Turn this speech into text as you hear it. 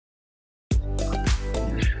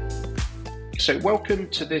So welcome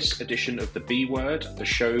to this edition of The B Word, the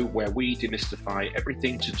show where we demystify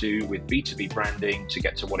everything to do with B2B branding to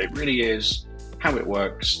get to what it really is, how it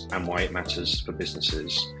works, and why it matters for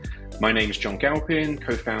businesses. My name is John Galpin,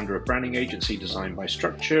 co-founder of branding agency Design by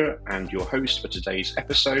Structure, and your host for today's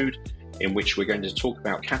episode, in which we're going to talk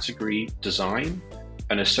about category design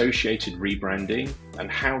and associated rebranding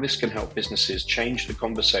and how this can help businesses change the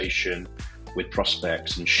conversation with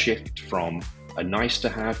prospects and shift from a nice to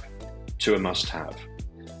have to a must-have.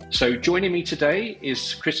 So joining me today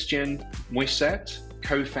is Christian Mouysset,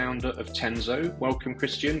 co-founder of Tenzo. Welcome,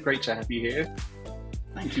 Christian. Great to have you here.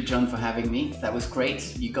 Thank you, John, for having me. That was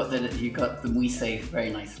great. You got the Mouysset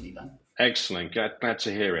very nicely done. Excellent. Glad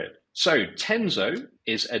to hear it. So Tenzo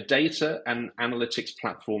is a data and analytics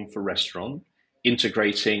platform for restaurant,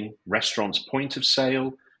 integrating restaurants' point of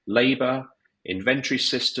sale, labor, inventory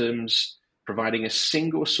systems, providing a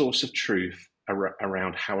single source of truth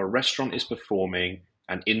around how a restaurant is performing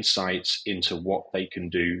and insights into what they can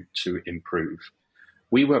do to improve.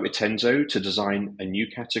 We work with Tenzo to design a new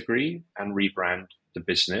category and rebrand the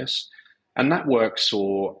business. And that work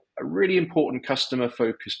saw a really important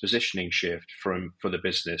customer-focused positioning shift for the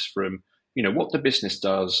business, from what the business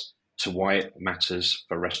does to why it matters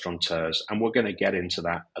for restaurateurs. And we're going to get into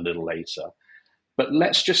that a little later. But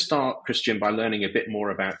let's just start, Christian, by learning a bit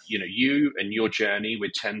more about you and your journey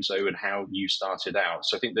with Tenzo and how you started out.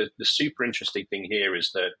 So I think the super interesting thing here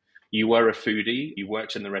is that you were a foodie. You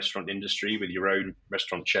worked in the restaurant industry with your own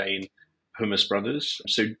restaurant chain, Hummus Brothers.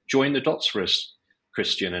 So join the dots for us,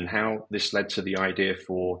 Christian, and how this led to the idea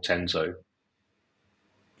for Tenzo.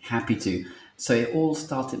 Happy to. So it all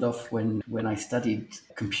started off when I studied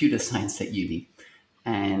computer science at uni.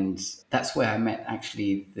 And that's where I met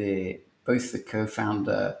actually both the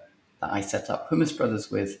co-founder that I set up Hummus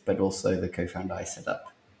Brothers with, but also the co-founder I set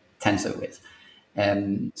up Tenzo with.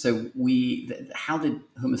 So how did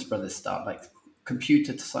Hummus Brothers start? Like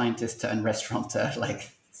computer scientist turned restaurateur,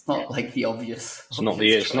 like it's not like the obvious. It's not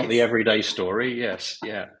the everyday story. Yes.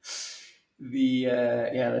 Yeah.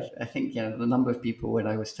 I think the number of people when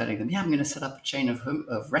I was telling them, I'm going to set up a chain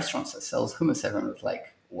of restaurants that sells hummus, everyone was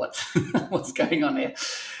like, what? What's going on here?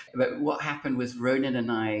 But what happened was Ronan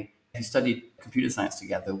and I, who studied computer science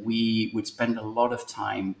together, we would spend a lot of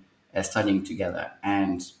time studying together.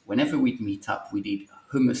 And whenever we'd meet up, we'd eat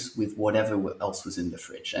hummus with whatever else was in the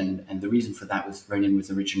fridge. And the reason for that was Ronan was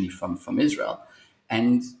originally from Israel.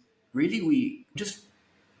 And really, we just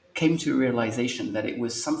came to a realization that it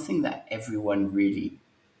was something that everyone really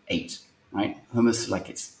ate, right? Hummus, like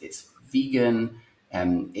it's vegan,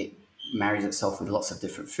 it marries itself with lots of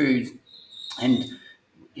different foods. And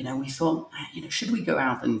we thought, should we go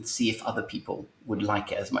out and see if other people would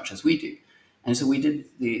like it as much as we do? And so we did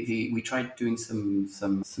we tried doing some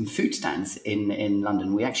food stands in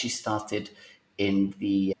London. We actually started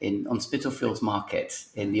on Spitalfields Market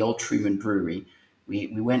in the old Truman Brewery. We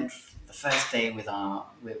went the first day with a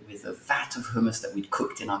vat of hummus that we'd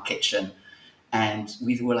cooked in our kitchen, and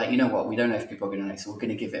we were like, you know what, we don't know if people are going to like, so we're going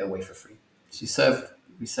to give it away for free. So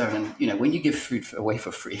we serve, and when you give food away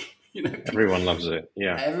for free, everyone loves it.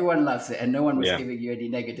 Yeah, everyone loves it, and no one was giving you any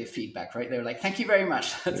negative feedback, right? They were like, "Thank you very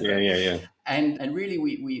much." Yeah. And really,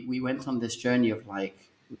 we went on this journey of like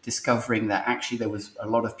discovering that actually there was a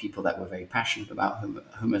lot of people that were very passionate about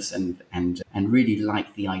hummus and really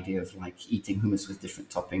liked the idea of like eating hummus with different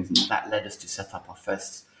toppings, and that led us to set up our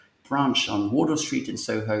first branch on Wardour Street in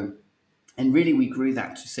Soho. And really, we grew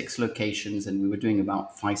that to 6 locations, and we were doing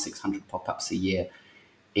about 500-600 pop-ups a year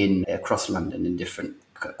across London in different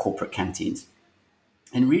corporate canteens.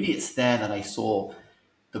 And really, it's there that I saw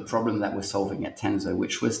the problem that we're solving at Tenzo,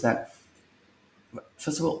 which was that,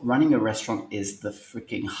 first of all, running a restaurant is the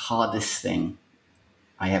freaking hardest thing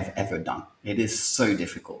I have ever done. It is so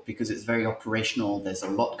difficult because it's very operational. There's a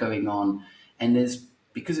lot going on, and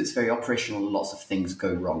because it's very operational, lots of things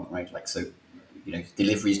go wrong, right? Like, so,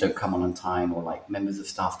 deliveries don't come on time, or like members of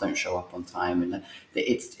staff don't show up on time. And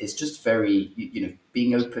it's just very,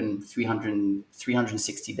 being open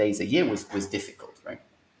 360 days a year was difficult, right?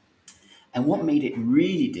 And what made it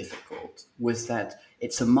really difficult was that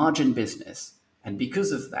it's a margin business. And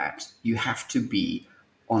because of that, you have to be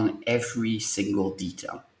on every single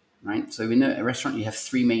detail, right? So in a restaurant, you have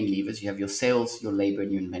 3 main levers. You have your sales, your labor,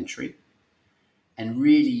 and your inventory. And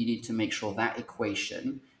really, you need to make sure that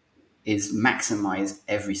equation is maximized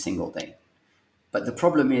every single day. But the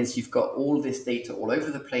problem is you've got all this data all over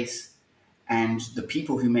the place, and the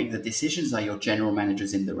people who make the decisions are your general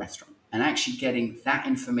managers in the restaurant. And actually getting that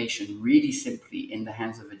information really simply in the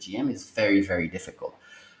hands of a GM is very, very difficult.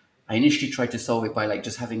 I initially tried to solve it by like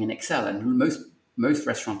just having an Excel, and most most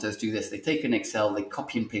restaurateurs do this. They take an Excel, they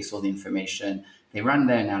copy and paste all the information, they run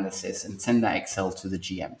their analysis and send that Excel to the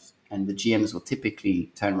GMs. And the GMs will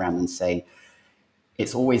typically turn around and say,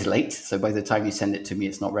 it's always late. So by the time you send it to me,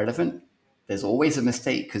 it's not relevant. There's always a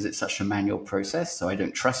mistake because it's such a manual process. So I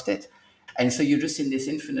don't trust it. And so you're just in this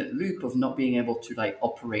infinite loop of not being able to like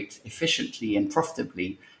operate efficiently and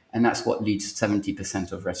profitably. And that's what leads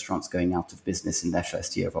 70% of restaurants going out of business in their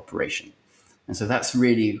first year of operation. And so that's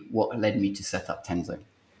really what led me to set up Tenzo.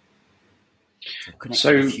 So I've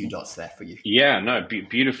connected a few dots there for you. Yeah, no,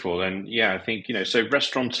 beautiful. And yeah, I think, so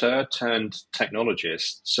restaurateur turned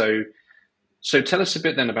technologist. So tell us a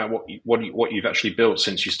bit then about what you've actually built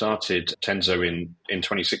since you started Tenzo in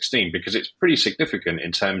 2016, because it's pretty significant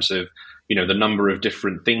in terms of, the number of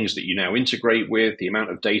different things that you now integrate with, the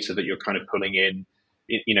amount of data that you're kind of pulling in,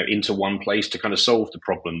 into one place to kind of solve the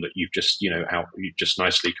problem that you've just, you've just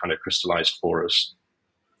nicely kind of crystallized for us.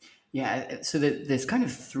 Yeah, so there's kind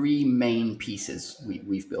of three main pieces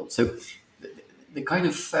we've built. So the kind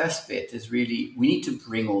of first bit is really, we need to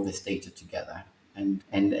bring all this data together.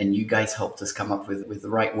 And you guys helped us come up with the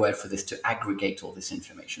right word for this, to aggregate all this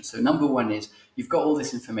information. So number one is, you've got all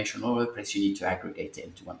this information all over the place, you need to aggregate it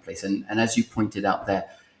into one place. And as you pointed out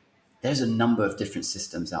there's a number of different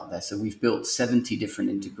systems out there. So we've built 70 different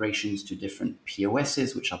integrations to different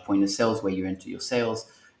POSs, which are point of sales, where you enter your sales,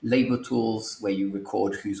 labor tools, where you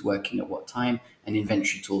record who's working at what time, and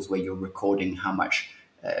inventory tools, where you're recording how much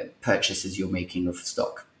purchases you're making of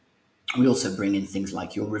stock. We also bring in things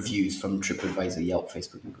like your reviews from TripAdvisor, Yelp,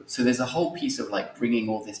 Facebook, and Google. So there's a whole piece of like bringing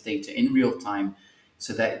all this data in real time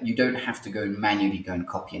so that you don't have to go and manually go and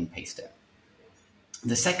copy and paste it.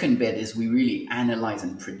 The second bit is we really analyze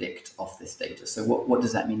and predict off this data. So what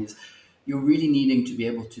does that mean is you're really needing to be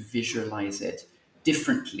able to visualize it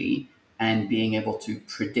differently and being able to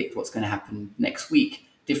predict what's going to happen next week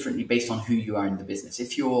differently based on who you are in the business.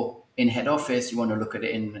 If you're in head office, you want to look at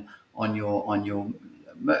it on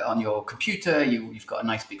your computer, you've got a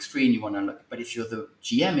nice big screen, you want to look. But if you're the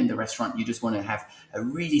GM in the restaurant, you just want to have a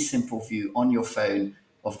really simple view on your phone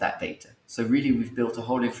of that data. So really, we've built a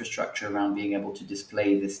whole infrastructure around being able to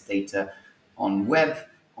display this data on web,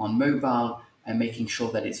 on mobile, and making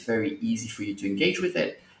sure that it's very easy for you to engage with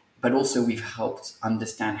it. But also we've helped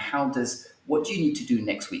understand what do you need to do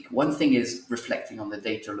next week? One thing is reflecting on the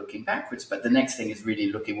data, looking backwards, but the next thing is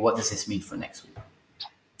really looking, what does this mean for next week?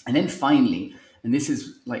 And then finally, and this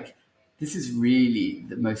is really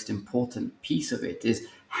the most important piece of it, is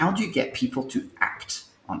how do you get people to act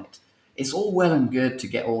on it? It's all well and good to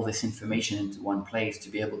get all this information into one place, to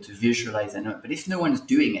be able to visualize and know it, but if no one's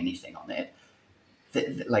doing anything on it,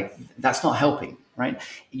 that's not helping, right?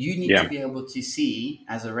 You need to be able to see,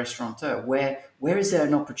 as a restaurateur, where is there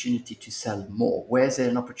an opportunity to sell more? Where is there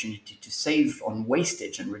an opportunity to save on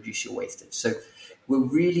wastage and reduce your wastage? So we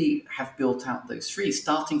really have built out those three,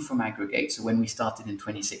 starting from aggregate. So when we started in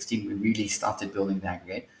 2016, we really started building the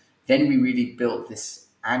aggregate. Then we really built this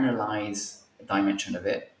analyze dimension of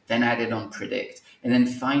it, then added on predict. And then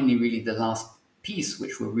finally, really the last piece,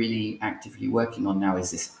 which we're really actively working on now,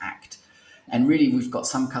 is this act. And really, we've got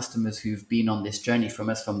some customers who've been on this journey from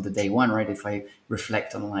us from the day one, right? If I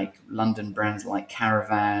reflect on like London brands like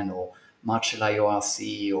Caravan or Marcella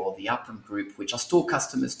ORC or the Upham Group, which are still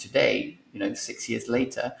customers today, 6 years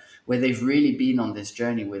later, where they've really been on this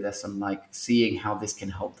journey with us and like seeing how this can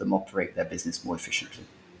help them operate their business more efficiently.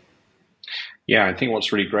 Yeah, I think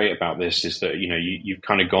what's really great about this is that, you've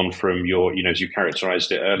kind of gone from your, as you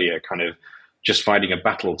characterized it earlier, kind of just fighting a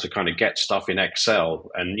battle to kind of get stuff in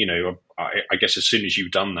Excel. And, I guess as soon as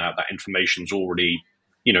you've done that, that information's already,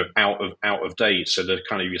 out of date. So that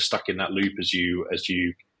kind of you're stuck in that loop as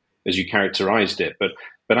you characterized it.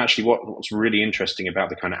 But actually what's really interesting about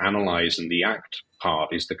the kind of analyze and the act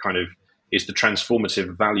part is the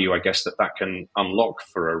transformative value, I guess, that can unlock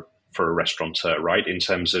for a restaurateur, right? In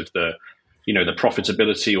terms of the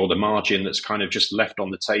profitability or the margin that's kind of just left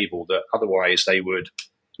on the table that otherwise they would,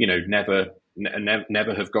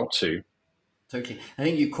 never have got to. Totally. I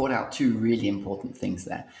think you called out two really important things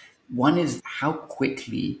there. One is how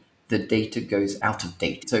quickly the data goes out of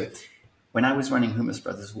date. So when I was running Hummus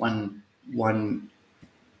Brothers, one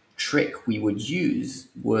trick we would use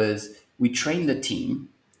was we train the team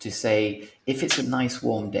to say, if it's a nice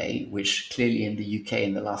warm day, which clearly in the UK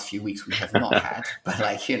in the last few weeks we have not had, but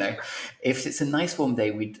if it's a nice warm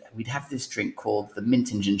day, we'd have this drink called the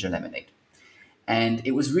mint and ginger lemonade. And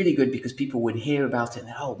it was really good because people would hear about it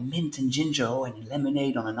and, oh, mint and ginger, and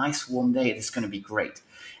lemonade on a nice warm day, it's going to be great.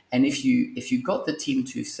 And if you got the team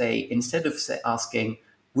to say, instead of asking,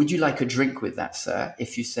 would you like a drink with that, sir?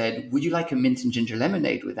 If you said, would you like a mint and ginger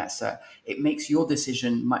lemonade with that, sir? It makes your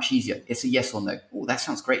decision much easier. It's a yes or no. Oh, that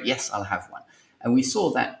sounds great. Yes, I'll have one. And we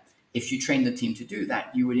saw that if you train the team to do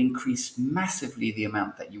that, you would increase massively the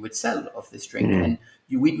amount that you would sell of this drink. And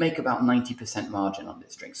we'd make about 90% margin on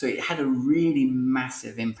this drink. So it had a really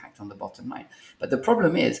massive impact on the bottom line. But the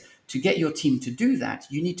problem is, to get your team to do that,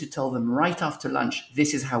 you need to tell them right after lunch,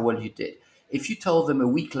 this is how well you did. If you tell them a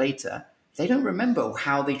week later, they don't remember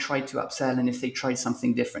how they tried to upsell and if they tried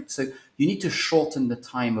something different. So you need to shorten the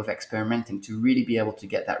time of experimenting to really be able to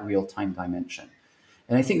get that real-time dimension.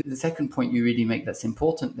 And I think the second point you really make that's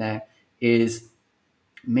important there is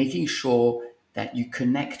making sure that you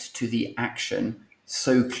connect to the action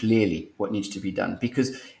so clearly what needs to be done.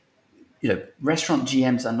 Because, restaurant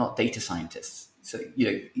GMs are not data scientists. So,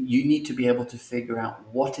 you need to be able to figure out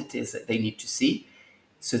what it is that they need to see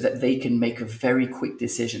so that they can make a very quick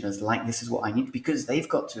decision as like, this is what I need, because they've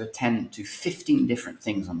got to attend to 15 different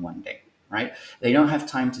things on one day. Right? They don't have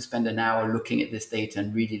time to spend an hour looking at this data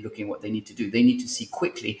and really looking what they need to do. They need to see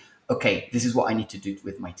quickly, okay, this is what I need to do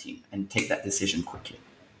with my team, and take that decision quickly.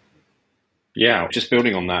 Yeah, just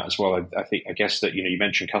building on that as well, I guess that, you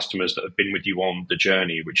mentioned customers that have been with you on the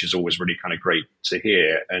journey, which is always really kind of great to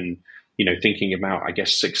hear. And, thinking about, I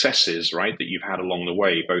guess, successes, right, that you've had along the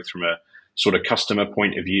way, both from a sort of customer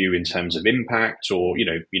point of view in terms of impact or,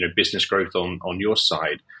 business growth on your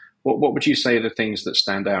side. What would you say are the things that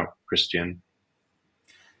stand out, Christian?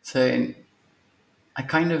 So I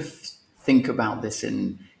kind of think about this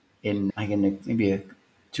in maybe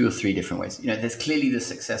 2 or 3 different ways. There's clearly the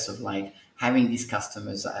success of like having these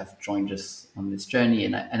customers that have joined us on this journey,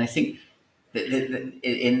 and I think that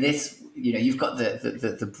in this, you've got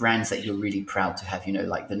the brands that you're really proud to have,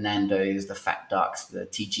 like the Nando's, the Fat Ducks, the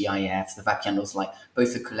TGIFs, the Vapianos, like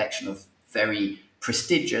both a collection of very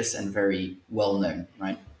prestigious and very well known,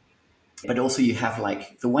 right? But also you have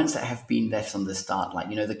like the ones that have been there from the start, like,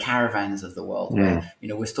 the Caravans of the world, where,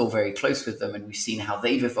 we're still very close with them, and we've seen how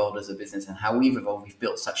they've evolved as a business and how we've evolved. We've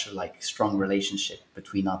built such a like strong relationship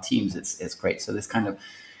between our teams. It's great. So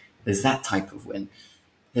there's that type of win.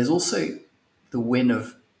 There's also the win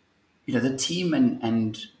of, the team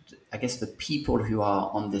and I guess the people who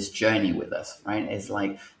are on this journey with us, right? Is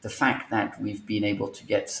like the fact that we've been able to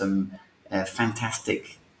get some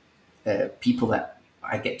fantastic people that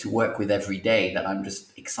I get to work with every day, that I'm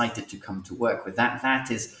just excited to come to work with. That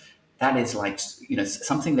is like,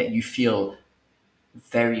 something that you feel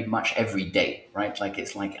very much every day, right? Like,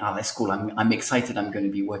 it's like, that's cool. I'm excited. I'm going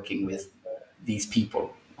to be working with these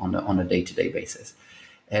people on a day-to-day basis.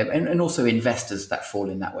 And also investors that fall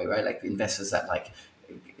in that way, right? Like investors that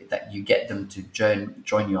you get them to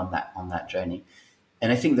join you on that journey.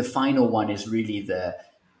 And I think the final one is really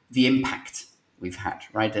the impact we've had,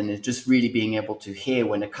 right? And it's just really being able to hear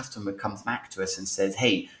when a customer comes back to us and says,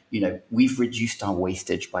 hey, we've reduced our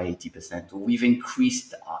wastage by 80%, or we've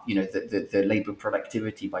increased the labor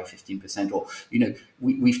productivity by 15%, or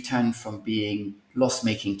we've turned from being loss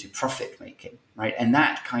making to profit making, right? And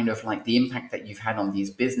that kind of like the impact that you've had on these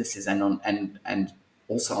businesses and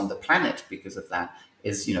also on the planet because of that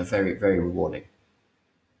is very, very rewarding.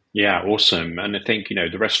 Yeah, awesome. And I think,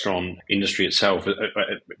 the restaurant industry itself, as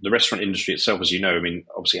I mean,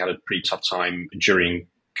 obviously had a pretty tough time during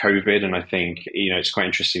COVID. And I think, it's quite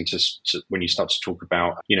interesting to when you start to talk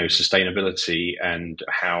about, sustainability and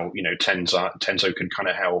how, Tenzo can kind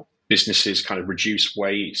of help businesses kind of reduce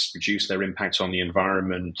waste, reduce their impact on the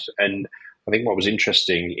environment. And I think what was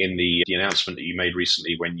interesting in the announcement that you made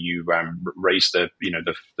recently when you raised the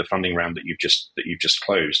funding round that you've just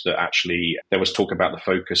closed, that actually there was talk about the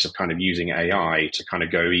focus of kind of using AI to kind of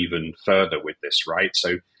go even further with this, right? So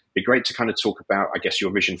it'd be great to kind of talk about, I guess, your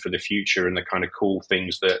vision for the future and the kind of cool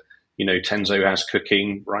things that Tenzo has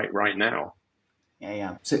cooking right now.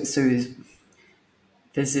 Yeah. So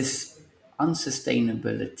there's this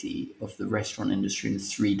unsustainability of the restaurant industry in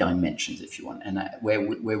 3 dimensions, if you want, and where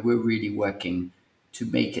we're really working to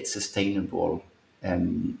make it sustainable.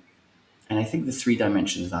 And I think the 3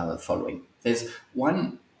 dimensions are the following. There's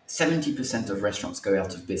one, 70% of restaurants go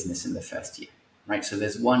out of business in the first year, right? So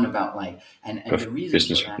there's one about like, and the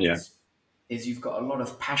reason for that is you've got a lot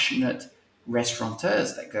of passionate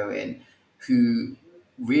restaurateurs that go in who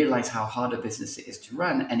realize how hard a business it is to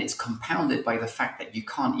run, and it's compounded by the fact that you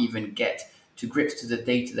can't even get to grips to the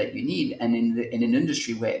data that you need, and in an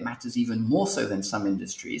industry where it matters even more so than some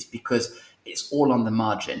industries because it's all on the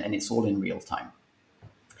margin and it's all in real time.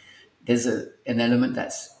 There's an element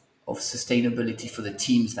that's of sustainability for the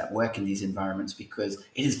teams that work in these environments, because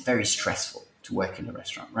it is very stressful to work in a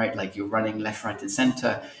restaurant, right? Like you're running left, right, and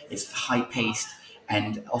center. It's high paced.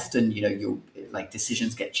 And often, like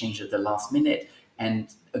decisions get changed at the last minute. And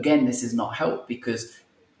again, this is not help because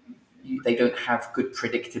they don't have good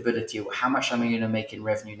predictability of how much am I going to make in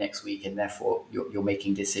revenue next week, and therefore you're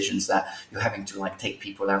making decisions that you're having to like take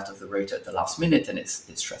people out of the rota at the last minute, and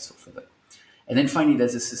it's stressful for them. And then finally,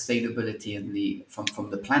 there's a sustainability in from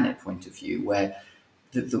the planet point of view, where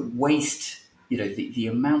the waste, the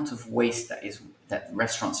amount of waste that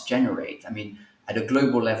restaurants generate. I mean, at a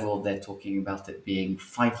global level, they're talking about it being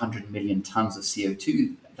 500 million tons of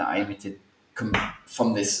CO2 that are emitted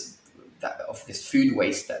from this food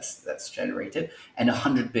waste that's generated, and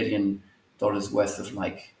 $100 billion worth of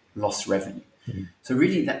like lost revenue. Mm-hmm. So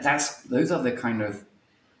really, those are the kind of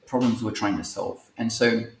problems we're trying to solve. And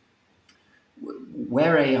so,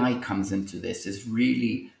 where AI comes into this is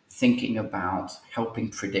really thinking about helping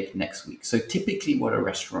predict next week. So typically what a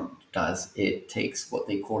restaurant does, it takes what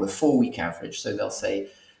they call a 4-week average. So they'll say,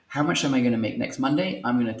 how much am I going to make next Monday?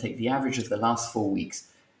 I'm going to take the average of the last 4 weeks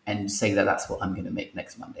and say that that's what I'm going to make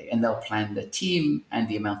next Monday. And they'll plan the team and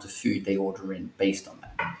the amount of food they order in based on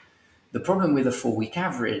that. The problem with a 4-week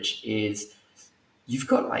average is you've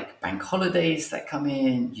got like bank holidays that come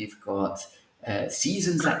in, you've got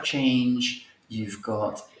seasons that change, you've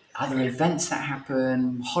got other events that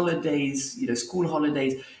happen, holidays, school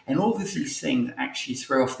holidays, and all of these things actually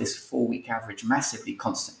throw off this 4-week average massively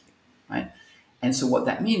constantly, right? And so what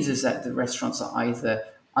that means is that the restaurants are either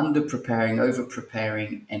under-preparing,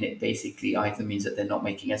 over-preparing, and it basically either means that they're not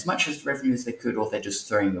making as much as revenue as they could, or they're just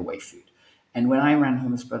throwing away food. And when I ran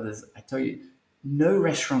Hummus Brothers, I tell you, no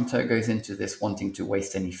restaurateur goes into this wanting to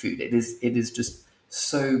waste any food. It is just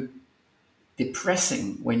so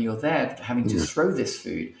depressing when you're there having to throw this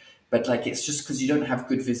food, but like it's just because you don't have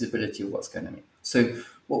good visibility of what's going to be. So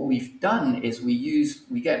what we've done is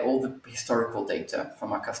we get all the historical data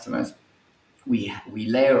from our customers. We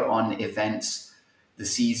layer on events, the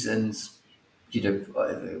seasons,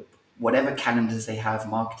 whatever calendars they have,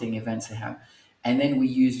 marketing events they have, and then we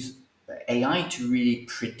use AI to really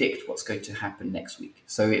predict what's going to happen next week.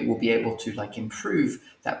 So it will be able to like improve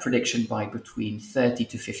that prediction by between 30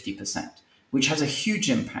 to 50%, which has a huge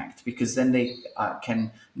impact because then they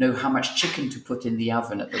can know how much chicken to put in the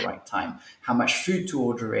oven at the right time, how much food to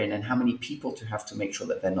order in, and how many people to have to make sure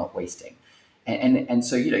that they're not wasting. And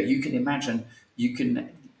so, you can imagine,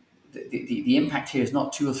 the impact here is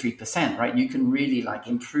not 2 or 3%, right? You can really like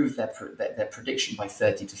improve their prediction by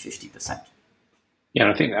 30 to 50%. Yeah,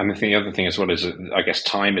 and I think the other thing as well is, I guess,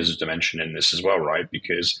 time is a dimension in this as well, right?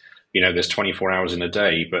 Because, there's 24 hours in a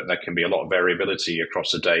day, but there can be a lot of variability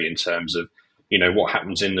across a day in terms of, what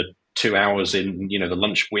happens in the 2 hours in, the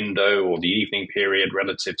lunch window or the evening period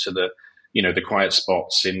relative to the, the quiet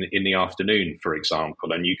spots in the afternoon, for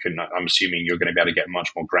example. And I'm assuming you're going to be able to get much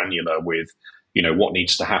more granular with, what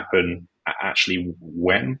needs to happen actually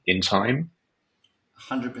when in time.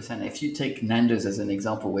 100%. If you take Nando's as an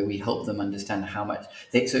example, where we help them understand how much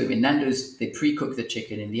so in Nando's, they pre-cook the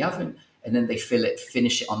chicken in the oven and then they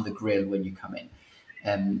finish it on the grill when you come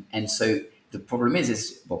in. And so the problem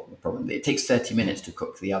it takes 30 minutes to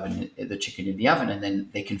cook the chicken in the oven, and then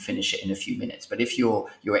they can finish it in a few minutes. But if your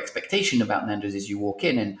expectation about Nando's is you walk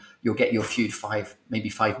in and you'll get your food 5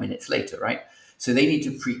 minutes later, right? So they need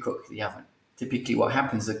to pre-cook the oven. Typically what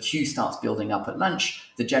happens, the queue starts building up at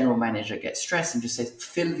lunch. The general manager gets stressed and just says,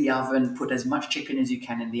 fill the oven, put as much chicken as you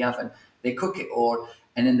can in the oven. They cook it all,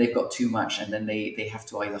 and then they've got too much, and then they have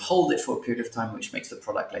to either hold it for a period of time, which makes the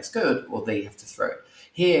product less good, or they have to throw it.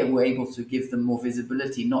 Here, we're able to give them more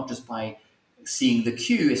visibility, not just by seeing the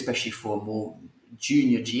queue, especially for a more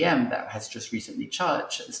junior GM that has just recently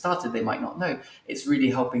started, they might not know. It's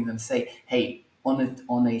really helping them say, hey,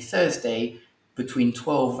 on a Thursday, between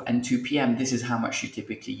 12 and 2 p.m., this is how much you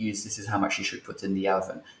typically use, this is how much you should put in the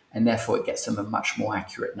oven. And therefore, it gets them a much more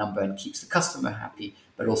accurate number and keeps the customer happy,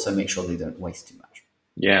 but also make sure they don't waste too much.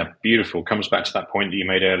 Yeah, beautiful. Comes back to that point that you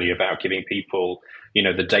made earlier about giving people,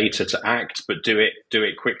 the data to act, but do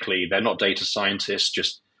it quickly. They're not data scientists.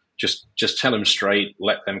 Just tell them straight,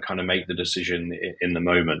 let them kind of make the decision in the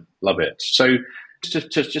moment. Love it. So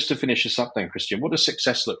just to finish this up then, Christian, what does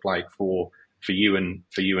success look like for you and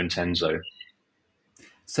Tenzo?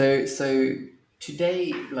 So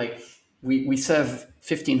today, like we serve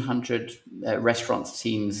 1,500 restaurants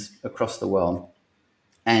teams across the world,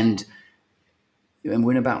 and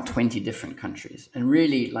we're in about 20 different countries. And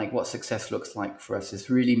really, like what success looks like for us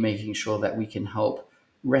is really making sure that we can help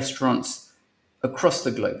restaurants across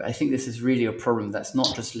the globe. I think this is really a problem that's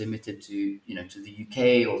not just limited to to the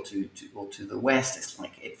UK or to the West. It's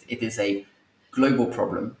like it is a global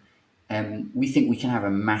problem. And we think we can have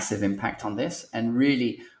a massive impact on this. And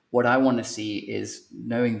really, what I want to see is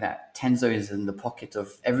knowing that Tenzo is in the pocket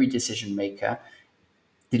of every decision maker,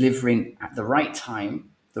 delivering at the right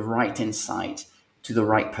time, the right insight to the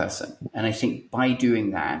right person. And I think by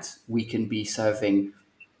doing that, we can be serving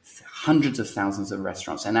hundreds of thousands of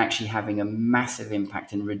restaurants and actually having a massive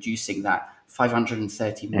impact in reducing that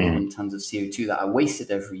 530 million tons of CO2 that are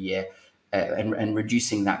wasted every year, and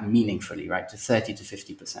reducing that meaningfully, right, to 30 to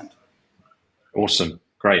 50%. Awesome.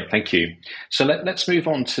 Great, thank you. So let's move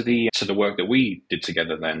on to the work that we did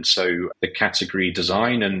together then. So the category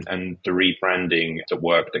design and the rebranding, the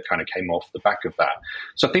work that kind of came off the back of that.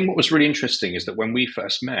 So I think what was really interesting is that when we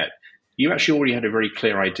first met, you actually already had a very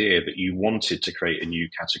clear idea that you wanted to create a new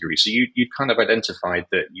category. So you kind of identified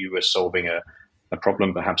that you were solving a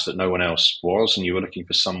problem perhaps that no one else was, and you were looking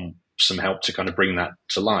for some help to kind of bring that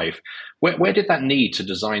to life. Where did that need to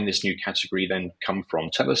design this new category then come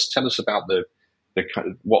from? Tell us about the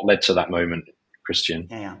what led to that moment, Christian.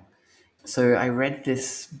 Yeah. So I read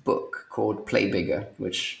this book called Play Bigger,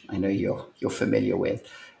 which I know you're familiar with,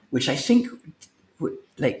 which I think,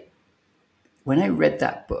 like, when I read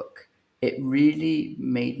that book, it really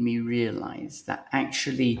made me realize that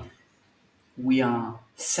actually we are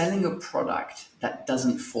selling a product that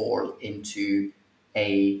doesn't fall into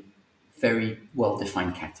a very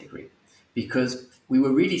well-defined category, because we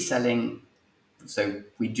were really selling. So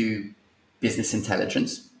we do business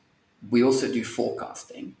intelligence. We also do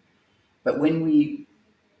forecasting. But when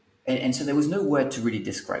and so there was no word to really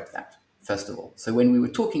describe that, first of all. So when we were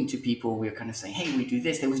talking to people, we were kind of saying, hey, we do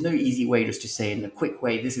this. There was no easy way just to say in a quick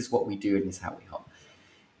way, this is what we do and this is how we help.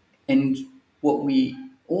 And what we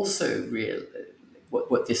also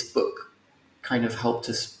what this book kind of helped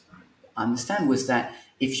us understand was that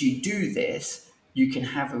if you do this, you can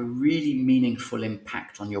have a really meaningful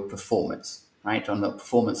impact on your performance, right? On the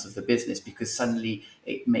performance of the business, because suddenly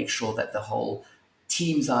it makes sure that the whole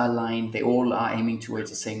teams are aligned, they all are aiming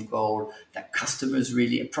towards the same goal, that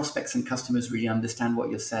prospects and customers really understand what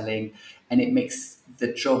you're selling. And it makes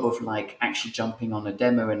the job of like actually jumping on a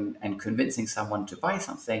demo and convincing someone to buy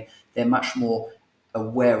something, they're much more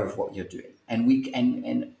aware of what you're doing. And we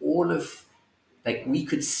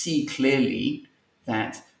could see clearly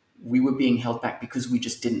that we were being held back because we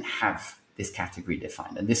just didn't have this category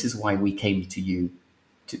defined. And this is why we came to you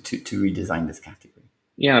to redesign this category.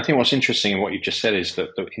 Yeah, I think what's interesting in what you've just said is that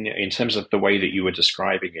in terms of the way that you were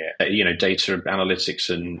describing it, data analytics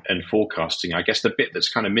and forecasting, I guess the bit that's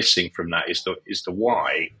kind of missing from that is the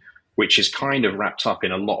why, which is kind of wrapped up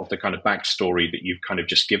in a lot of the kind of backstory that you've kind of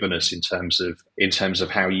just given us in terms of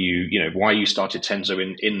how why you started Tenzo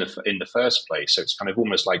in the first place. So it's kind of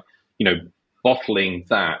almost like, bottling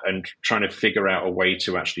that and trying to figure out a way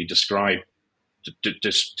to actually describe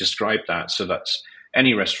that so that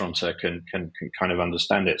any restaurateur can kind of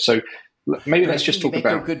understand it. So maybe let's just talk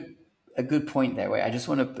about a good point there. Where I just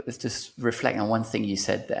want to just reflect on one thing you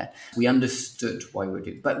said there. We understood why we were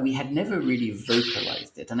doing, but we had never really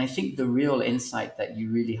vocalized it. And I think the real insight that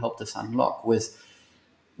you really helped us unlock was,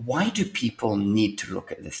 why do people need to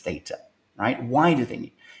look at this data, right? Why do they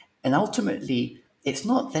need? And ultimately,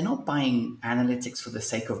 they're not buying analytics for the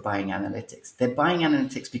sake of buying analytics. They're buying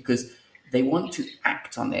analytics because they want to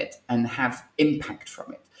act on it and have impact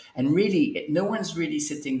from it. And really, no one's really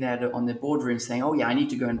sitting there on the boardroom saying, oh yeah, I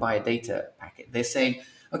need to go and buy a data packet. They're saying,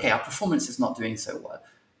 okay, our performance is not doing so well.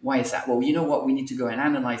 Why is that? Well, you know what? We need to go and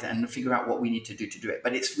analyze it and figure out what we need to do it.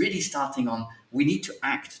 But it's really starting on, we need to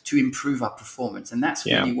act to improve our performance. And that's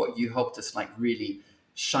really what you helped us really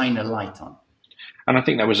shine a light on. And I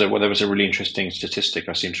think there was a really interesting statistic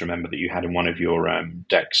I seem to remember that you had in one of your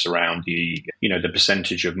decks around the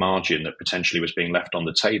percentage of margin that potentially was being left on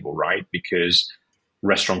the table, right? Because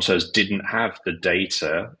restaurateurs didn't have the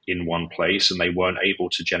data in one place and they weren't able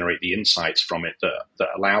to generate the insights from it that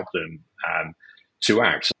allowed them to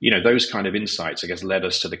act. Those kind of insights, I guess, led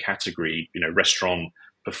us to the category, restaurant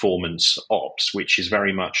performance ops, which is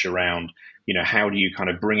very much around, how do you kind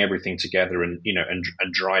of bring everything together and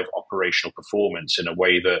drive operational performance in a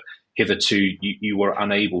way that hitherto you were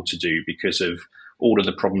unable to do because of all of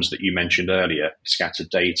the problems that you mentioned earlier: scattered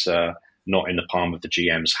data, not in the palm of the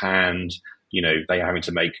GM's hand, they having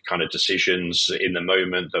to make kind of decisions in the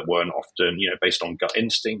moment that weren't often, based on gut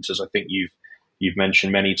instinct, as I think you've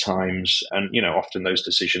mentioned many times. And, often those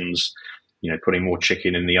decisions, putting more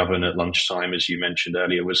chicken in the oven at lunchtime, as you mentioned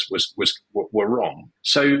earlier, were wrong.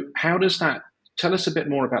 So how does that, tell us a bit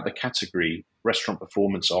more about the category restaurant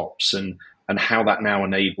performance ops and how that now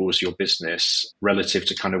enables your business relative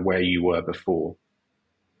to kind of where you were before?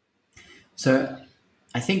 So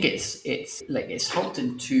I think it's helped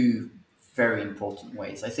in two very important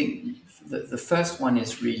ways. I think the first one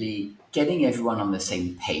is really getting everyone on the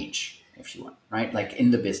same page, if you want, right? Like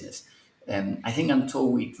in the business. I think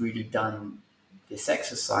until we'd really done this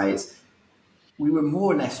exercise, we were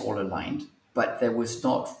more or less all aligned, but there was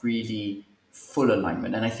not really full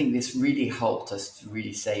alignment. And I think this really helped us to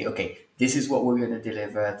really say, okay, this is what we're going to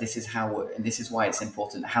deliver. This is how, and this is why it's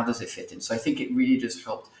important. How does it fit in? So I think it really just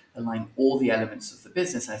helped align all the elements of the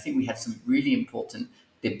business. And I think we had some really important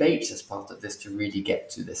debates as part of this to really get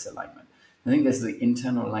to this alignment. I think there's the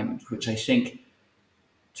internal alignment, which I think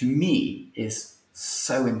to me is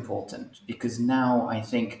so important because now I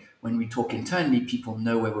think when we talk internally, people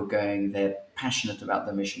know where we're going. They're passionate about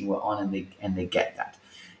the mission we're on, and they get that.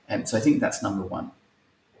 And so I think that's number one.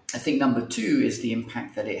 I think number two is the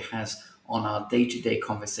impact that it has on our day-to-day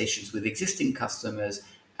conversations with existing customers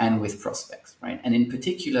and with prospects, right? And in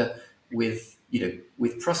particular with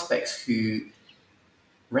prospects who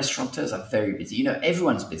restaurateurs are very busy.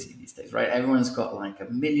 Everyone's busy these days, right? Everyone's got like a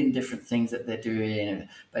million different things that they're doing.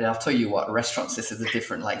 But I'll tell you what, restaurants, this is a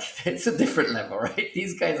different, it's a different level, right?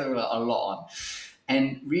 These guys have a lot on.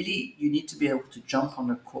 And really, you need to be able to jump on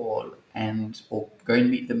a call or go and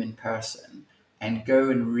meet them in person and go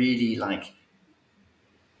and really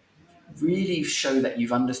show that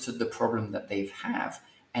you've understood the problem that they have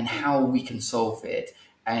and how we can solve it,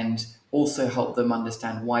 and also help them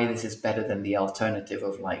understand why this is better than the alternative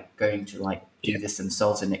of going to do this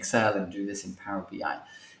themselves in Excel and do this in Power BI.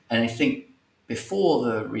 And I think before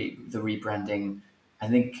the rebranding, I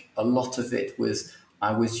think a lot of it was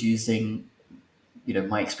I was using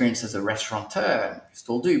my experience as a restaurateur,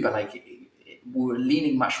 still do, but we're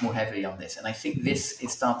leaning much more heavily on this. And I think this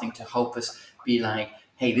is starting to help us be like,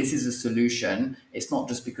 hey, this is a solution. It's not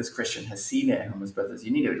just because Christian has seen it at Hummus Brothers.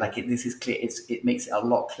 You need it. This is clear. It makes it a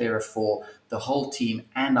lot clearer for the whole team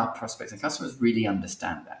and our prospects and customers really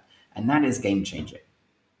understand that. And that is game changing.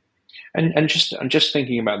 And I'm just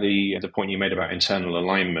thinking about the point you made about internal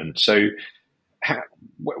alignment. So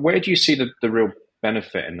where do you see the real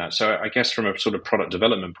benefit in that? So I guess from a sort of product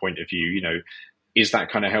development point of view, is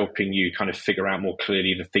that kind of helping you kind of figure out more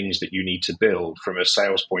clearly the things that you need to build? From a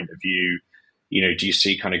sales point of view, do you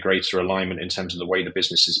see kind of greater alignment in terms of the way the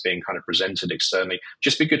business is being kind of presented externally?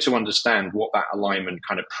 Just be good to understand what that alignment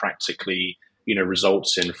kind of practically,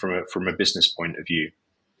 results in from a business point of view.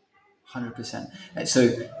 100%.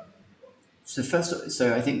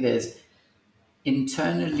 So I think there's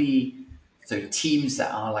internally, so teams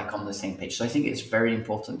that are on the same page. So I think it's very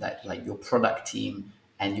important that your product team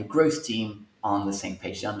and your growth team are on the same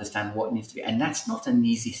page. They understand what needs to be, and that's not an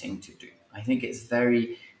easy thing to do. I think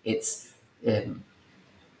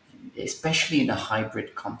especially in a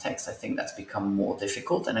hybrid context, I think that's become more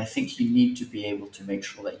difficult. And I think you need to be able to make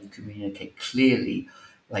sure that you communicate clearly,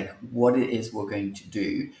 what it is we're going to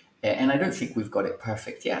do. And I don't think we've got it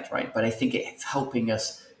perfect yet, right? But I think it's helping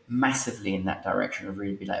us massively in that direction of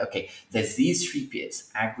really be okay, there's these 3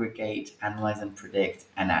 P's: aggregate, analyze and predict,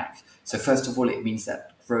 and act. So first of all, it means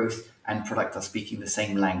that growth and product are speaking the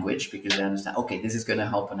same language because they understand, okay, this is going to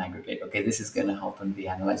help on aggregate. Okay, this is going to help on the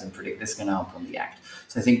analyze and predict. This is going to help on the act.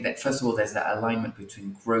 So I think that first of all, there's that alignment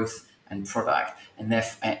between growth and product. And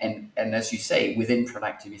as you say, within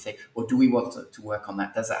productive, you say, well, do we want to work on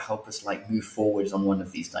that? Does that help us move forwards on one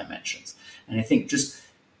of these dimensions? And I think just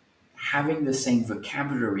having the same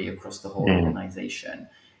vocabulary across the whole organization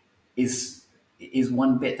is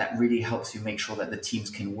one bit that really helps you make sure that the teams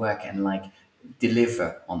can work and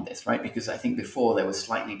deliver on this, right? Because I think before there was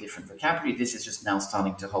slightly different vocabulary. This is just now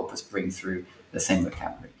starting to help us bring through the same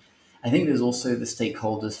vocabulary. I think there's also the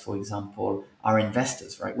stakeholders, for example, our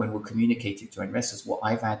investors, right? When we're communicating to our investors, what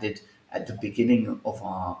I've added at the beginning of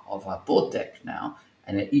our board deck now,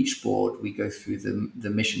 and at each board we go through the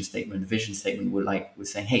mission statement, vision statement. We're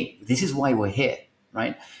saying, hey, this is why we're here,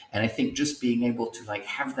 right? And I think just being able to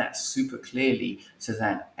have that super clearly, so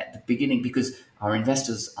that at the beginning, because our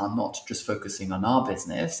investors are not just focusing on our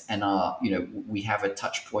business and we have a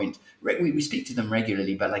touch point. We speak to them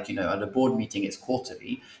regularly, but at a board meeting, it's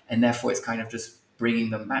quarterly, and therefore it's kind of just bringing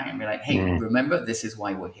them back and be hey, remember, this is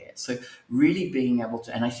why we're here. So really being able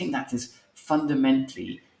to, and I think that is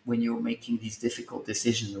fundamentally when you're making these difficult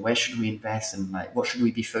decisions, where should we invest and what should we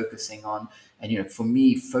be focusing on? And for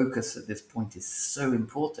me, focus at this point is so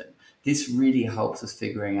important. This really helps us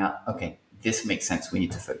figuring out, okay, this makes sense. We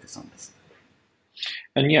need to focus on this.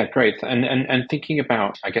 And yeah, great. And thinking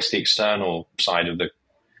about, I guess, the external side of the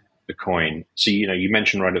coin. So, you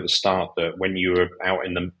mentioned right at the start that when you were out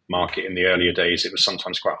in the market in the earlier days, it was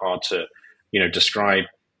sometimes quite hard to,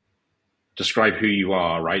 describe who you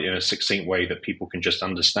are, right, in a succinct way that people can just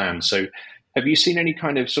understand. So have you seen any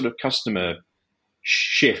kind of sort of customer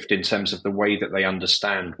shift in terms of the way that they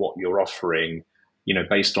understand what you're offering,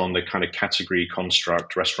 based on the kind of category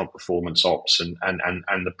construct, restaurant performance ops, and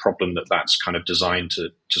the problem that that's kind of designed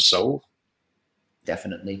to solve?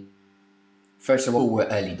 Definitely. First of all, we're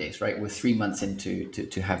early days, right? We're 3 months into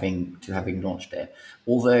to having launched it.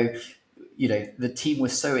 Although, the team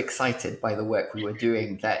was so excited by the work we were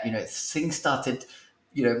doing that things started,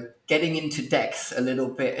 getting into decks a little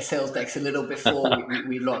bit, sales decks a little before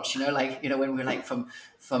we launched. When we're like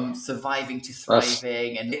from surviving to That's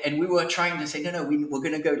thriving, and we were trying to say no, we're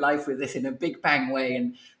going to go live with this in a big bang way,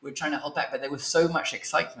 and we're trying to hold back, but there was so much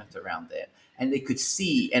excitement around it, and they could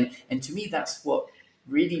see, and to me that's what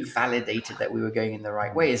really validated that we were going in the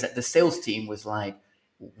right way, is that the sales team was like,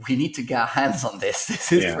 we need to get our hands on this.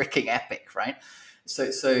 This is freaking epic, right? So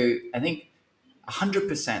I think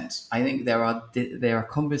 100%. I think there are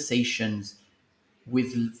conversations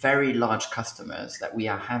with very large customers that we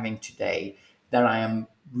are having today that I am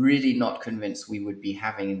really not convinced we would be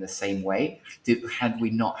having in the same way had we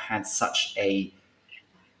not had such a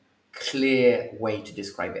clear way to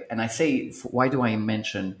describe it. And I say, why do I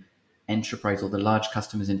mention enterprise or the large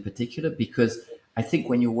customers in particular? Because I think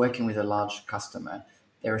when you're working with a large customer,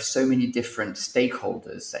 there are so many different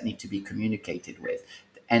stakeholders that need to be communicated with.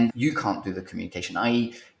 And you can't do the communication,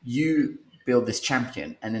 i.e., you build this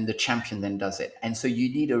champion and then the champion then does it. And so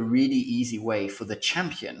you need a really easy way for the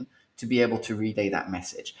champion to be able to relay that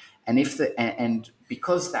message. And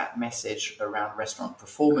because that message around restaurant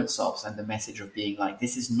performance ops and the message of being like,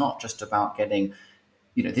 this is not just about getting,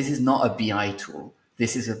 this is not a BI tool.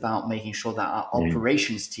 This is about making sure that our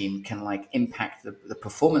operations team can impact the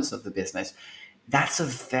performance of the business. That's a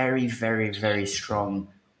very, very, very strong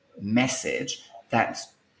message that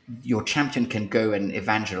your champion can go and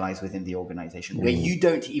evangelize within the organization, where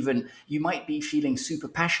you might be feeling super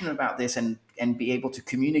passionate about this and be able to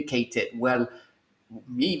communicate it well,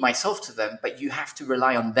 myself to them, but you have to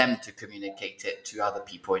rely on them to communicate it to other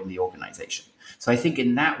people in the organization. So I think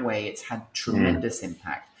in that way, it's had tremendous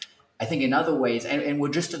impact. I think in other ways, and we're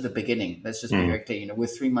just at the beginning. Let's just be very clear. We're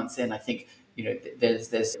 3 months in. I think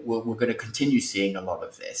we're going to continue seeing a lot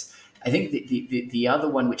of this. I think the other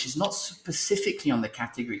one, which is not specifically on the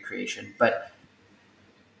category creation, but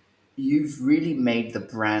you've really made the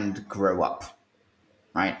brand grow up,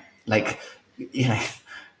 right?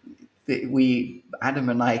 Adam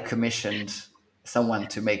and I commissioned someone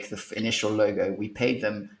to make the initial logo. We paid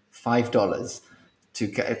them $5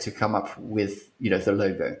 to come up with the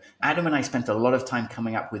logo. Adam and I spent a lot of time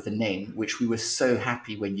coming up with the name, which we were so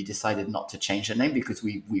happy when you decided not to change the name, because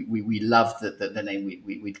we loved the name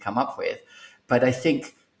we'd come up with. But I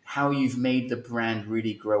think how you've made the brand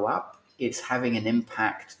really grow up, it's having an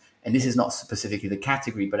impact. And this is not specifically the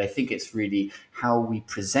category, but I think it's really how we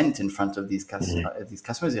present in front of these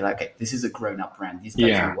customers. You're like, okay, this is a grown-up brand. These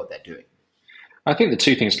guys know what they're doing. I think the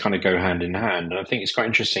two things kind of go hand in hand. And I think it's quite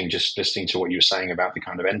interesting just listening to what you were saying about the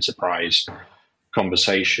kind of enterprise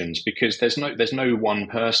conversations, because there's no one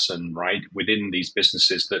person, right, within these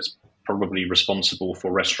businesses that's probably responsible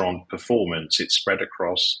for restaurant performance. It's spread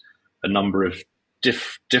across a number of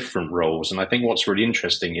different roles. And I think what's really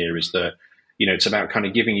interesting here is that, it's about kind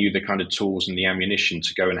of giving you the kind of tools and the ammunition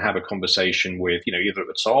to go and have a conversation with, either at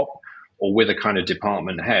the top or with a kind of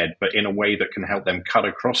department head, but in a way that can help them cut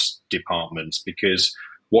across departments, because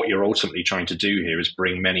what you're ultimately trying to do here is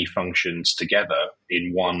bring many functions together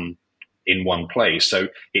in one place. So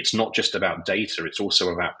it's not just about data, it's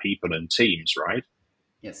also about people and teams, right?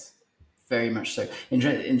 Yes, very much so.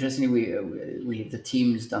 Interestingly, the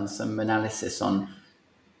team's done some analysis on,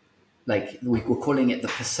 we're calling it the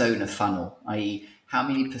persona funnel, i.e., how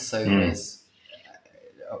many personas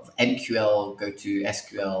of MQL go to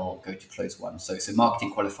SQL, go to close one. So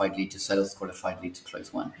marketing qualified lead to sales qualified lead to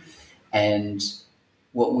close one. And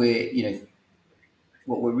what we're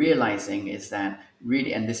realizing is that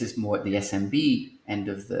really, and this is more at the SMB end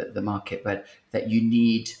of the market, but that you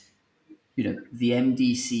need, the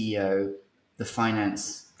MD, CEO, the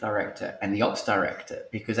finance director, and the ops director,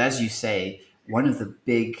 because as you say, one of the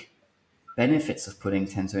big benefits of putting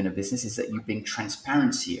Tenzo in a business is that you bring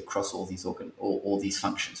transparency across all these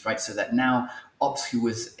functions, right? So that now ops, who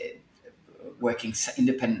was working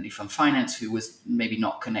independently from finance, who was maybe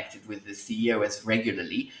not connected with the CEO as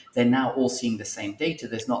regularly, they're now all seeing the same data.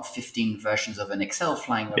 There's not 15 versions of an Excel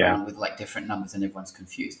flying around with different numbers and everyone's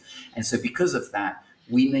confused. And so because of that,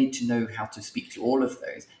 we need to know how to speak to all of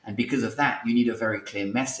those. And because of that, you need a very clear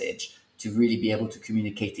message to really be able to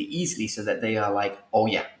communicate it easily, so that they are like, oh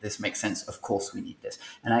yeah, this makes sense. Of course we need this.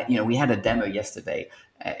 And we had a demo yesterday,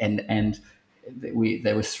 and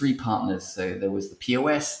there was 3 partners. So there was the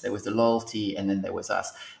POS, there was the loyalty, and then there was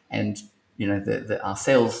us. And our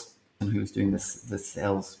sales who was doing the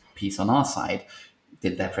sales piece on our side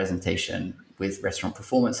did their presentation with restaurant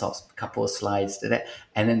performance ops, a couple of slides, did it,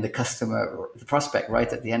 and then the prospect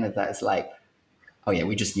right at the end of that is like, oh yeah,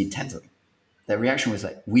 we just need Tenzo. Their reaction was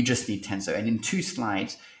like, we just need Tenzo. And in 2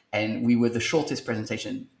 slides, and we were the shortest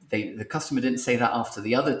presentation. The customer didn't say that after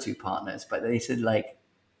the other 2 partners, but they said like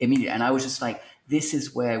immediately. And I was just like, this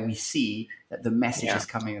is where we see that the message is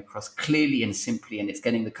coming across clearly and simply, and it's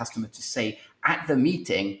getting the customer to say at the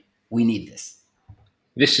meeting, we need this.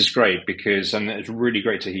 This is great because, and it's really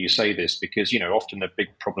great to hear you say this because, often the big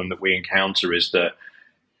problem that we encounter is that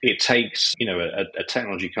it takes, a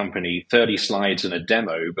technology company 30 slides and a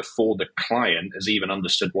demo before the client has even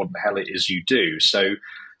understood what the hell it is you do. So,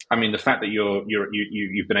 I mean, the fact that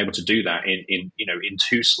you've been able to do that in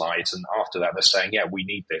 2 slides, and after that they're saying, yeah, we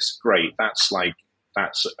need this. Great. That's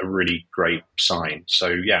a really great sign. So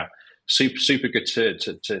yeah, super good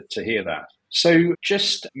to hear that. So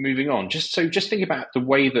just moving on, just think about the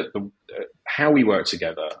way that how we work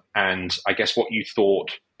together, and I guess what you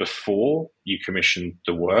thought before you commissioned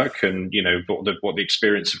the work, and what the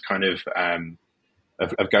experience of kind of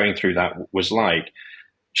going through that was like.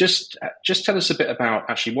 Just tell us a bit about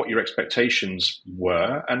actually what your expectations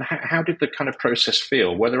were, and how did the kind of process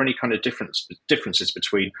feel? Were there any kind of differences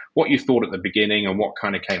between what you thought at the beginning and what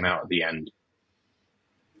kind of came out at the end?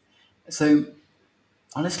 So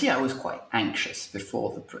honestly, I was quite anxious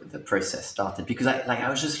before the process started because I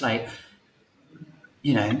was just like,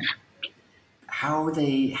 how are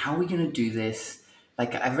we going to do this?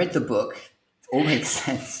 Like, I read the book, it all makes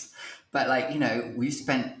sense, but we've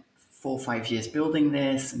spent 4 or 5 years building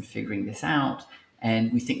this and figuring this out,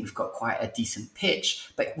 and we think we've got quite a decent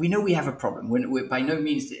pitch, but we know we have a problem. We're by no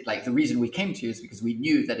means like, the reason we came to you is because we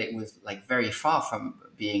knew that it was like very far from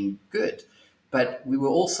being good, but we were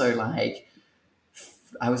also like,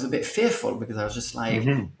 I was a bit fearful because I was just like,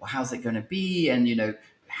 well, how's it going to be? And,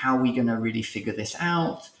 how are we going to really figure this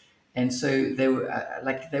out? And so there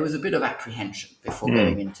was a bit of apprehension before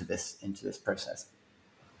going into this process.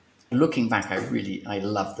 Looking back, I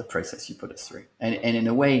love the process you put us through. And in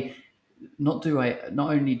a way, not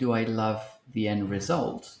only do I love the end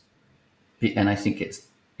result, and I think it's,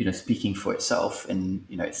 speaking for itself, and,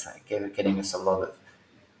 it's like getting us a lot of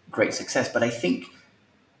great success, but I think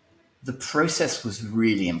the process was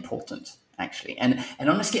really important, actually. And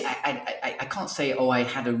honestly, I can't say, I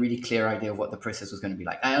had a really clear idea of what the process was going to be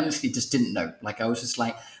like. I honestly just didn't know. Like, I was just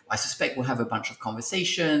like, I suspect we'll have a bunch of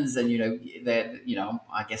conversations, and,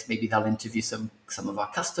 I guess maybe they'll interview some of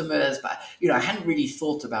our customers, but, I hadn't really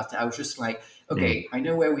thought about it. I was just like, okay, I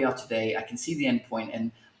know where we are today. I can see the end point,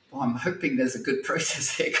 and I'm hoping there's a good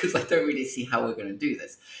process here because I don't really see how we're going to do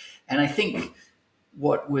this. And I think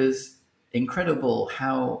what was incredible,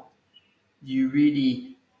 how you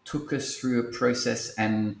really took us through a process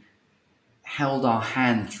and held our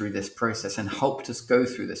hand through this process and helped us go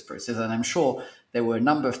through this process. And I'm sure there were a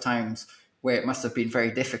number of times where it must have been very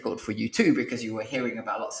difficult for you too, because you were hearing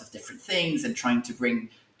about lots of different things and trying to bring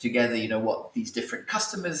together, what these different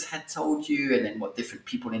customers had told you, and then what different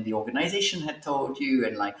people in the organization had told you,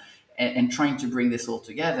 and trying to bring this all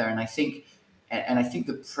together. And I think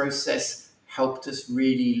the process helped us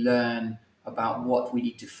really learn about what we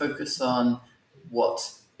need to focus on,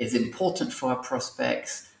 what is important for our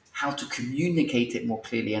prospects, how to communicate it more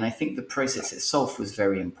clearly. And I think the process itself was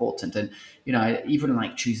very important. And, I even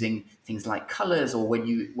like choosing things like colors, or when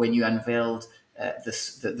you unveiled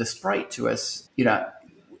the sprite to us,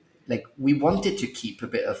 like, we wanted to keep a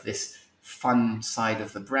bit of this fun side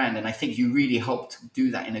of the brand. And I think you really helped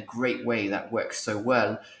do that in a great way that works so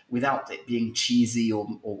well without it being cheesy or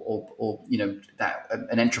that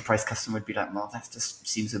an enterprise customer would be like, well, that just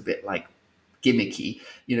seems a bit like gimmicky.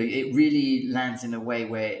 It really lands in a way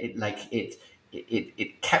where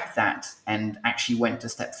it kept that and actually went a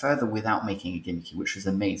step further without making it gimmicky, which was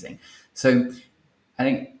amazing. So I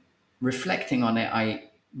think reflecting on it, I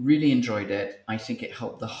really enjoyed it. I think it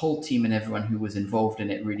helped the whole team and everyone who was involved in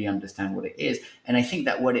it really understand what it is. And I think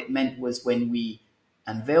that what it meant was when we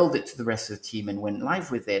unveiled it to the rest of the team and went live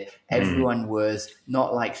with it, everyone was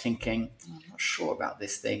not like thinking, I'm not sure about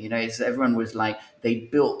this thing. Everyone was like, they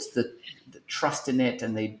built the trust in it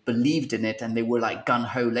and they believed in it, and they were like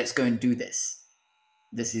gung-ho, let's go and do this.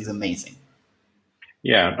 This is amazing.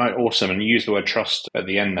 Yeah, awesome. And you use the word trust at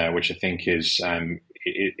the end there, which I think is an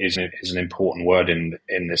important word in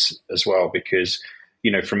this as well, because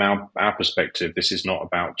from our perspective, this is not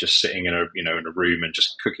about just sitting in a room and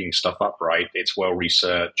just cooking stuff up, right? It's well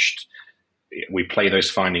researched. We play those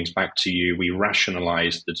findings back to you. We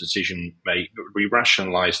rationalize the decision we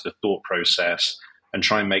rationalize the thought process. and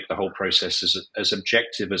try and make the whole process as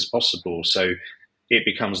objective as possible. So it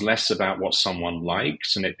becomes less about what someone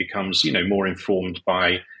likes, and it becomes, more informed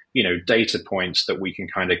by, data points that we can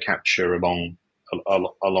kind of capture along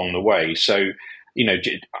the way. So,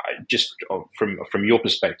 just from your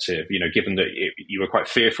perspective, given that you were quite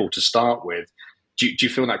fearful to start with, do you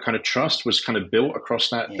feel that kind of trust was kind of built across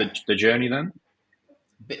the journey then?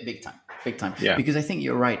 Big time. Yeah. Because I think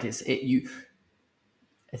you're right.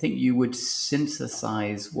 I think you would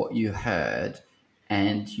synthesize what you heard,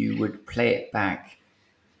 and you would play it back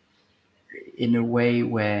in a way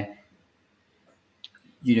where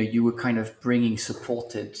you were kind of bringing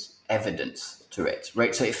supported evidence to it,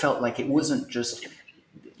 right? So it felt like it wasn't just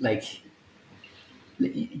like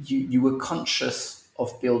you were conscious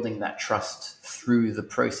of building that trust through the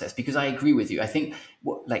process. Because I agree with you. I think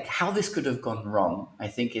how this could have gone wrong, I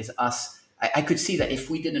think, is us. I could see that if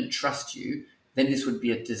we didn't trust you, then this would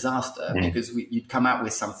be a disaster, because you'd come out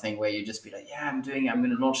with something where you'd just be like, yeah, I'm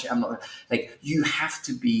going to launch it. I'm not like, you have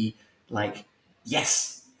to be like,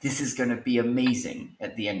 yes, this is going to be amazing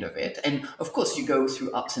at the end of it. And of course you go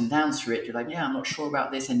through ups and downs through it. You're like, yeah, I'm not sure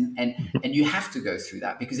about this. And you have to go through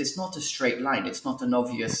that, because it's not a straight line. It's not an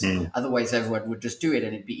obvious, otherwise everyone would just do it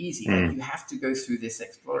and it'd be easy. Like, you have to go through this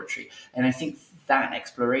exploratory. And I think that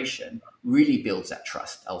exploration really builds that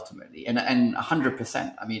trust ultimately. And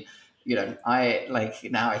 100%. I mean, I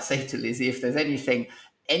now I say to Lizzie, if there's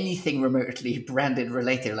anything remotely branded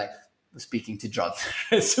related, like, we're speaking to John.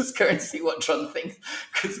 Let's just go and see what John thinks,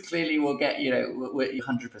 because clearly we'll get, we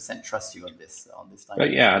 100% trust you on this time.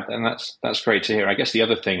 But yeah, and that's great to hear. I guess the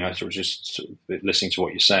other thing, I sort of listening to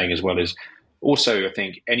what you're saying as well, is also, I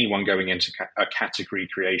think anyone going into a category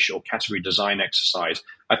creation or category design exercise,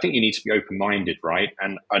 I think you need to be open-minded, right?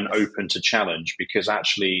 And open to challenge, because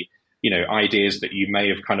actually, ideas that you may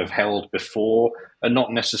have kind of held before are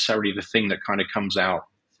not necessarily the thing that kind of comes out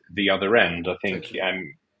the other end. I think, totally. I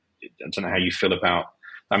don't know how you feel about,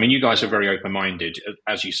 I mean, you guys are very open-minded.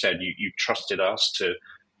 As you said, you trusted us to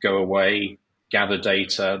go away, gather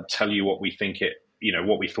data, tell you what we think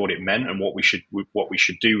what we thought it meant and what we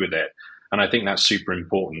should do with it. And I think that's super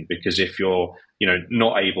important, because if you're,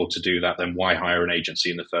 not able to do that, then why hire an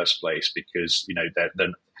agency in the first place? Because,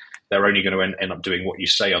 they're only going to end up doing what you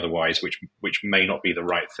say otherwise, which may not be the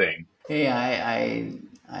right thing. Yeah,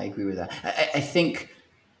 I agree with that. I think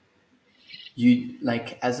you,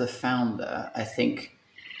 like, as a founder, I think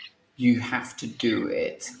you have to do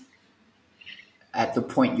it at the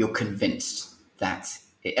point you're convinced that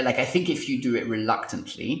I think if you do it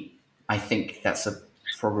reluctantly, I think that's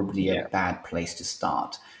probably a bad place to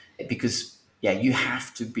start, because you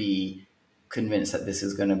have to be convinced that this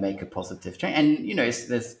is going to make a positive change. And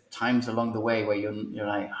there's times along the way where you're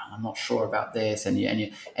like, oh, I'm not sure about this, and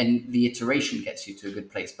the iteration gets you to a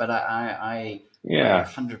good place. But I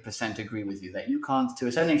 100% agree with you that you can't, to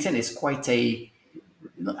a certain extent, it's quite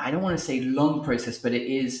I don't want to say long process, but it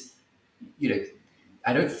is,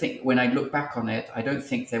 I don't think, when I look back on it, I don't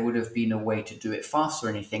think there would have been a way to do it fast or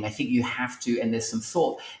anything. I think you have to, and there's some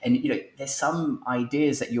thought, and there's some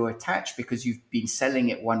ideas that you're attached because you've been selling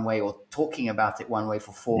it one way or talking about it one way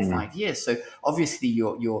for 4 or 5 years. So obviously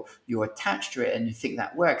you're attached to it, and you think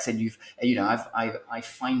that works, and I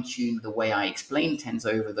fine-tuned the way I explain Tenzo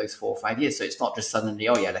over those 4 or 5 years. So it's not just suddenly,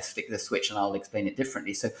 oh yeah, let's flick the switch and I'll explain it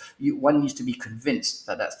differently. So one needs to be convinced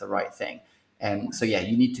that that's the right thing. So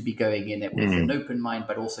you need to be going in it with an open mind,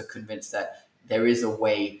 but also convinced that there is a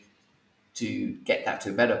way to get that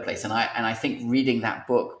to a better place. And I think reading that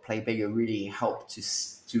book, Play Bigger, really helped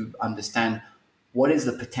to understand what is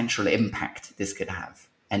the potential impact this could have,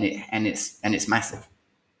 and it's massive.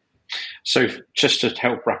 So just to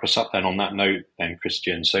help wrap us up then on that note then,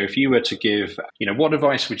 Christian, so if you were to give, what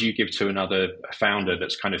advice would you give to another founder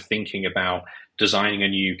that's kind of thinking about designing a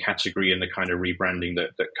new category and the kind of rebranding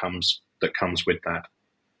that comes with that?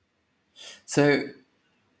 So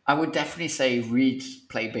I would definitely say read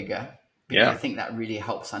Play Bigger, because I think that really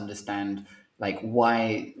helps understand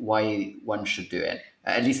why one should do it.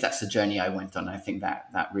 At least that's the journey I went on. I think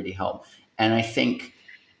that really helped. And I think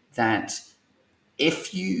that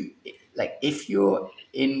if you're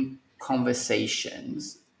in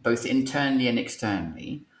conversations, both internally and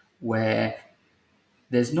externally, where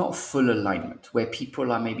there's not full alignment, where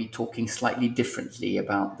people are maybe talking slightly differently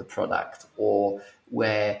about the product, or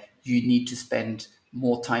where you need to spend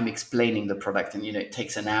more time explaining the product, and it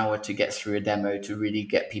takes an hour to get through a demo to really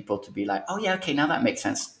get people to be like, oh yeah, okay, now that makes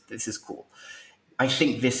sense, this is cool. I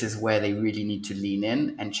think this is where they really need to lean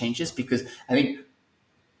in and change this, because I think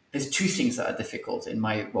there's two things that are difficult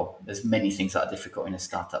there's many things that are difficult in a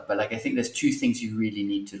startup, but I think there's two things you really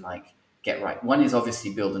need to get right. One is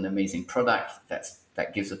obviously build an amazing product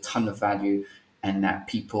that gives a ton of value and that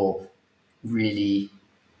people really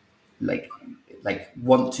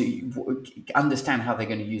want to understand how they're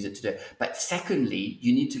going to use it to do it. But secondly,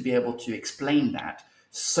 you need to be able to explain that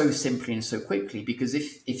so simply and so quickly, because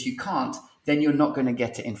if you can't, then you're not going to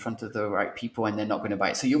get it in front of the right people and they're not going to buy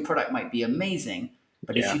it. So your product might be amazing,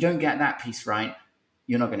 but if you don't get that piece right,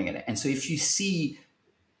 you're not going to get it. And so if you see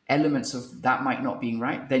elements of that might not being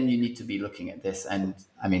right, then you need to be looking at this. And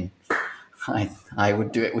I mean, I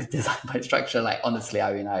would do it with design by structure. Like, honestly,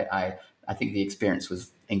 I mean, I think the experience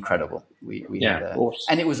was incredible. We had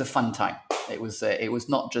and it was a fun time. It was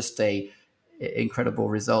not just incredible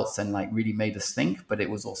results and like really made us think, but it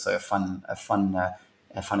was also a fun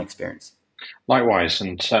experience. Likewise,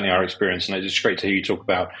 and certainly our experience, and it's great to hear you talk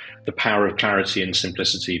about the power of clarity and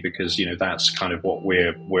simplicity, because that's kind of what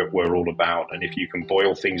we're all about. And if you can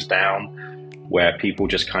boil things down where people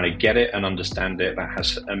just kind of get it and understand it, that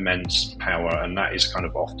has immense power, and that is kind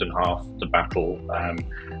of often half the battle.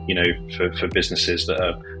 For businesses that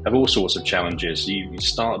have all sorts of challenges, you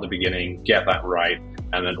start at the beginning, get that right,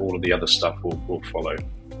 and then all of the other stuff will follow.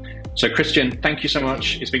 So Christian, thank you so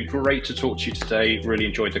much. It's been great to talk to you today. Really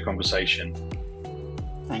enjoyed the conversation.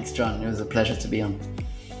 Thanks, John. It was a pleasure to be on.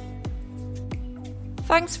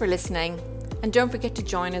 Thanks for listening, and don't forget to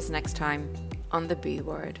join us next time on The B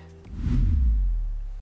Word.